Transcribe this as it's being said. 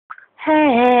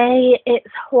Hey,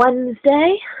 it's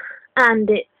Wednesday and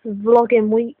it's vlogging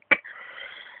week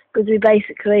because we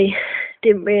basically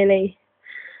didn't really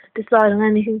decide on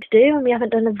anything to do and we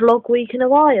haven't done a vlog week in a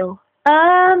while.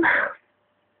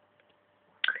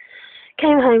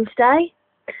 Came home today,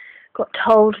 got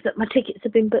told that my tickets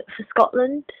have been booked for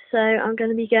Scotland, so I'm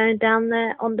going to be going down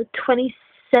there on the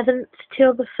 27th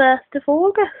till the 1st of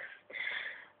August.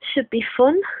 Should be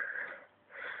fun.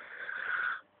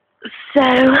 So,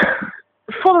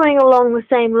 following along the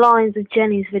same lines of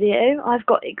Jenny's video, I've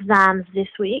got exams this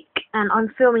week, and I'm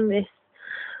filming this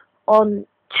on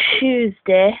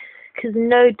Tuesday, because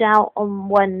no doubt on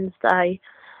Wednesday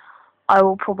I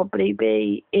will probably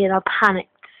be in a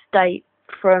panicked state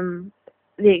from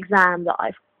the exam that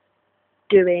I'm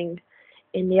doing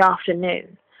in the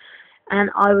afternoon. And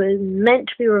I was meant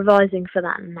to be revising for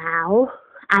that now,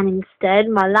 and instead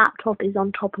my laptop is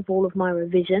on top of all of my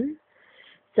revision,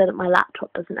 so that my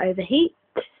laptop doesn't overheat.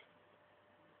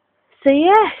 So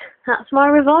yeah, that's my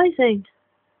revising.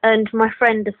 And my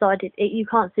friend decided, you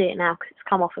can't see it now because it's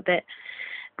come off a bit,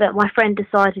 but my friend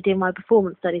decided in my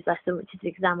performance studies lesson, which is the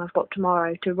exam I've got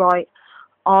tomorrow, to write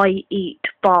 "I eat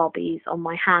Barbies" on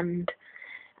my hand.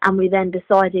 And we then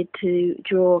decided to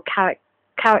draw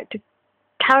caricatures,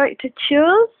 I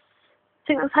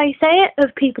think that's how you say it,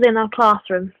 of people in our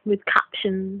classroom with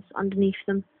captions underneath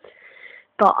them.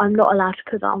 But I'm not allowed to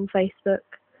put that on Facebook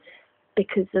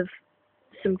because of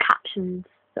some captions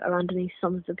that are underneath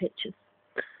some of the pictures.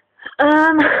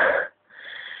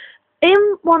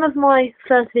 In one of my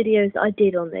first videos I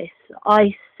did on this,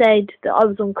 I said that I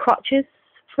was on crutches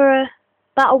for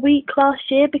about a week last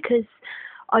year because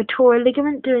I tore a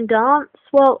ligament doing dance.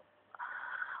 Well,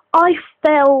 I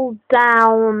fell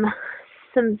down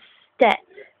some steps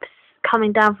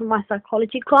coming down from my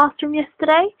psychology classroom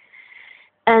yesterday,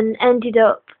 and ended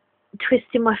up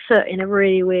twisting my foot in a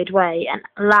really weird way and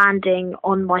landing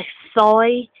on my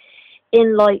thigh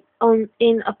in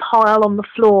a pile on the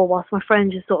floor, whilst my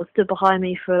friend just sort of stood behind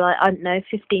me for like, I don't know,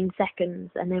 15 seconds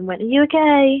and then went, "Are you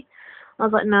okay?" I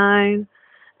was like, "No."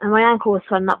 And my ankle was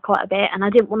swelling up quite a bit and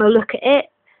I didn't want to look at it,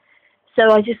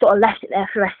 so I just sort of left it there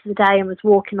for the rest of the day and was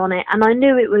walking on it, and I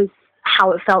knew it was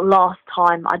how it felt last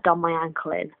time I'd done my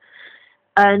ankle in.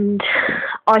 And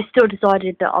I still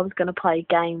decided that I was going to play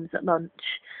games at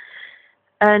lunch.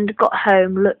 And got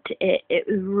home, looked at it, it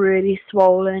was really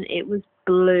swollen, it was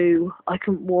blue, I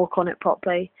couldn't walk on it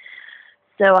properly.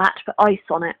 So I had to put ice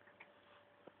on it.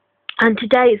 And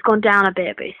today it's gone down a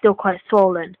bit, but it's still quite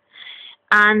swollen.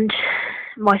 And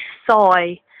my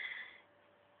thigh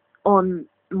on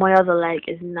my other leg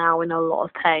is now in a lot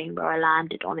of pain where I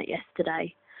landed on it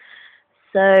yesterday.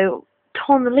 So,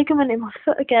 torn the ligament in my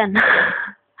foot again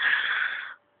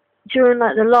during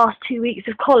like the last 2 weeks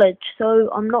of college, so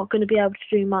I'm not going to be able to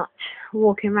do much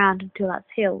walking around until that's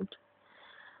healed.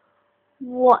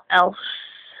 What else?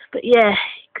 But yeah,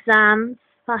 exams,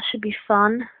 that should be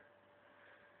fun.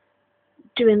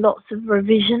 Doing lots of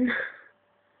revision.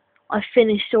 I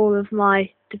finished all of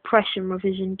my depression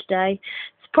revision today.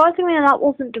 Surprisingly, that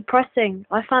wasn't depressing.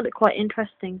 I found it quite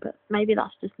interesting, but maybe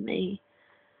that's just me.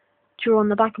 Draw on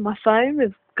the back of my phone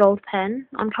with gold pen.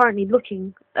 I'm currently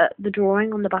looking at the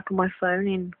drawing on the back of my phone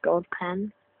in gold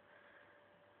pen.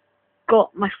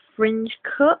 Got my fringe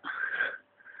cut,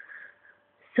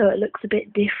 so it looks a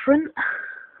bit different.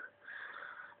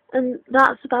 And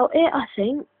that's about it, I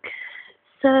think.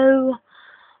 So,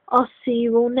 I'll see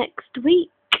you all next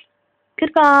week.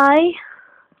 Goodbye.